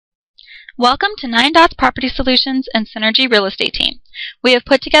Welcome to 9 Dots Property Solutions and Synergy Real Estate Team. We have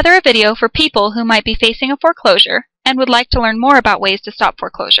put together a video for people who might be facing a foreclosure and would like to learn more about ways to stop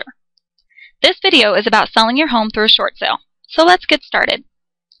foreclosure. This video is about selling your home through a short sale, so let's get started.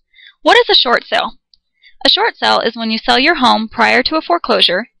 What is a short sale? A short sale is when you sell your home prior to a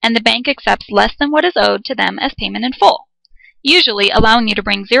foreclosure and the bank accepts less than what is owed to them as payment in full, usually allowing you to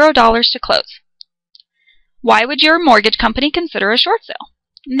bring $0 to close. Why would your mortgage company consider a short sale?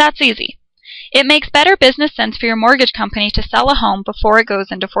 That's easy. It makes better business sense for your mortgage company to sell a home before it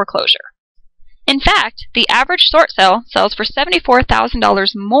goes into foreclosure. In fact, the average short sale sells for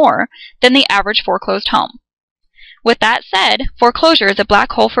 $74,000 more than the average foreclosed home. With that said, foreclosure is a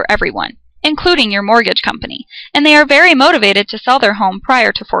black hole for everyone, including your mortgage company, and they are very motivated to sell their home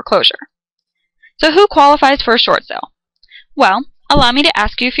prior to foreclosure. So who qualifies for a short sale? Well, allow me to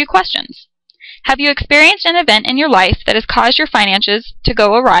ask you a few questions. Have you experienced an event in your life that has caused your finances to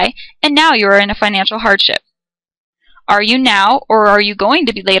go awry and now you are in a financial hardship? Are you now or are you going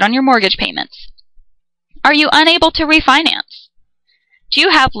to be late on your mortgage payments? Are you unable to refinance? Do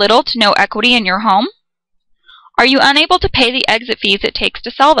you have little to no equity in your home? Are you unable to pay the exit fees it takes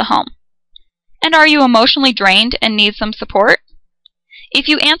to sell the home? And are you emotionally drained and need some support? If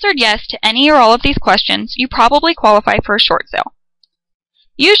you answered yes to any or all of these questions, you probably qualify for a short sale.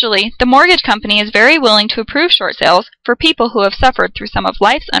 Usually, the mortgage company is very willing to approve short sales for people who have suffered through some of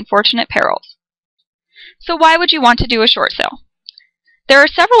life's unfortunate perils. So why would you want to do a short sale? There are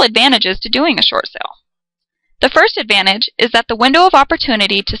several advantages to doing a short sale. The first advantage is that the window of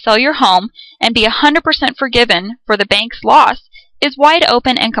opportunity to sell your home and be 100% forgiven for the bank's loss is wide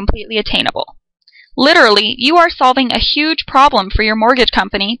open and completely attainable. Literally, you are solving a huge problem for your mortgage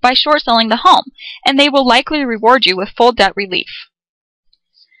company by short selling the home, and they will likely reward you with full debt relief.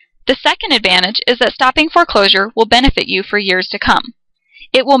 The second advantage is that stopping foreclosure will benefit you for years to come.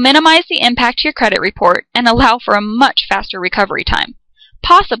 It will minimize the impact to your credit report and allow for a much faster recovery time,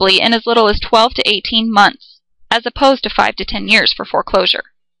 possibly in as little as 12 to 18 months, as opposed to 5 to 10 years for foreclosure.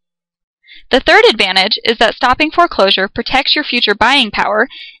 The third advantage is that stopping foreclosure protects your future buying power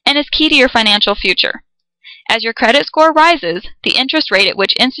and is key to your financial future. As your credit score rises, the interest rate at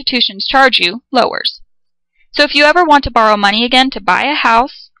which institutions charge you lowers. So if you ever want to borrow money again to buy a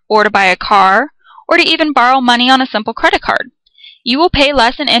house, or to buy a car, or to even borrow money on a simple credit card, you will pay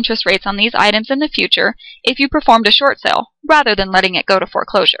less in interest rates on these items in the future if you performed a short sale rather than letting it go to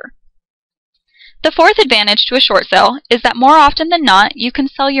foreclosure. The fourth advantage to a short sale is that more often than not, you can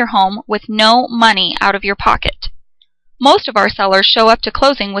sell your home with no money out of your pocket. Most of our sellers show up to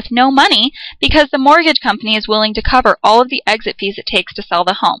closing with no money because the mortgage company is willing to cover all of the exit fees it takes to sell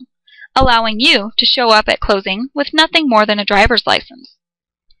the home, allowing you to show up at closing with nothing more than a driver's license.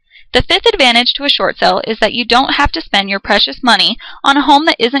 The fifth advantage to a short sale is that you don't have to spend your precious money on a home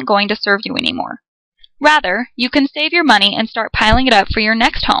that isn't going to serve you anymore. Rather, you can save your money and start piling it up for your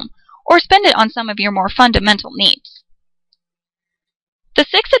next home, or spend it on some of your more fundamental needs. The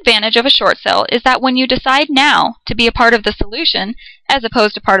sixth advantage of a short sale is that when you decide now to be a part of the solution as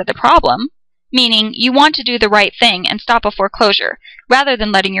opposed to part of the problem, meaning you want to do the right thing and stop a foreclosure rather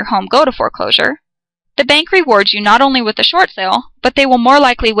than letting your home go to foreclosure, the bank rewards you not only with the short sale, but they will more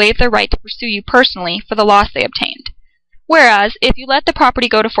likely waive their right to pursue you personally for the loss they obtained. Whereas, if you let the property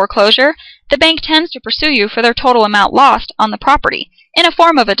go to foreclosure, the bank tends to pursue you for their total amount lost on the property in a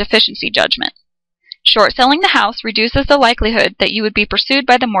form of a deficiency judgment. Short selling the house reduces the likelihood that you would be pursued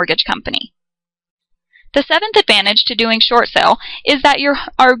by the mortgage company. The seventh advantage to doing short sale is that you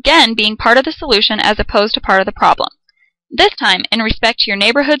are again being part of the solution as opposed to part of the problem, this time in respect to your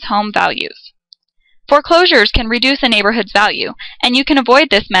neighborhood's home values. Foreclosures can reduce a neighborhood's value, and you can avoid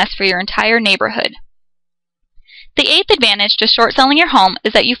this mess for your entire neighborhood. The eighth advantage to short selling your home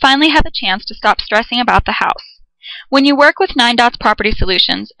is that you finally have a chance to stop stressing about the house. When you work with 9 Dots Property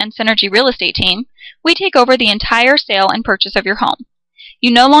Solutions and Synergy Real Estate Team, we take over the entire sale and purchase of your home.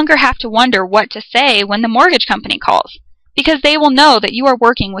 You no longer have to wonder what to say when the mortgage company calls, because they will know that you are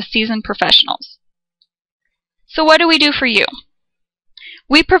working with seasoned professionals. So what do we do for you?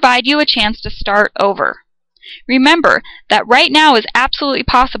 We provide you a chance to start over. Remember that right now is absolutely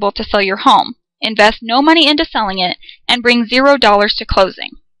possible to sell your home, invest no money into selling it, and bring $0 to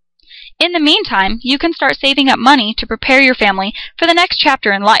closing. In the meantime, you can start saving up money to prepare your family for the next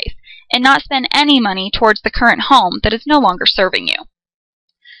chapter in life and not spend any money towards the current home that is no longer serving you.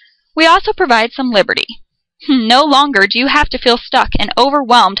 We also provide some liberty. No longer do you have to feel stuck and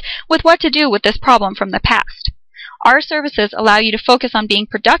overwhelmed with what to do with this problem from the past. Our services allow you to focus on being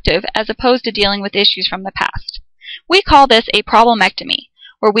productive as opposed to dealing with issues from the past. We call this a problemectomy,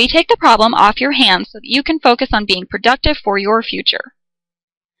 where we take the problem off your hands so that you can focus on being productive for your future.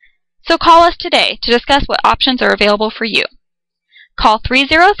 So call us today to discuss what options are available for you. Call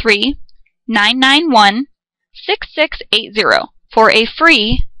 303-991-6680 for a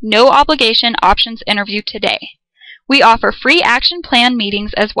free, no-obligation options interview today. We offer free action plan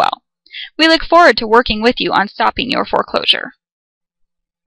meetings as well. We look forward to working with you on stopping your foreclosure.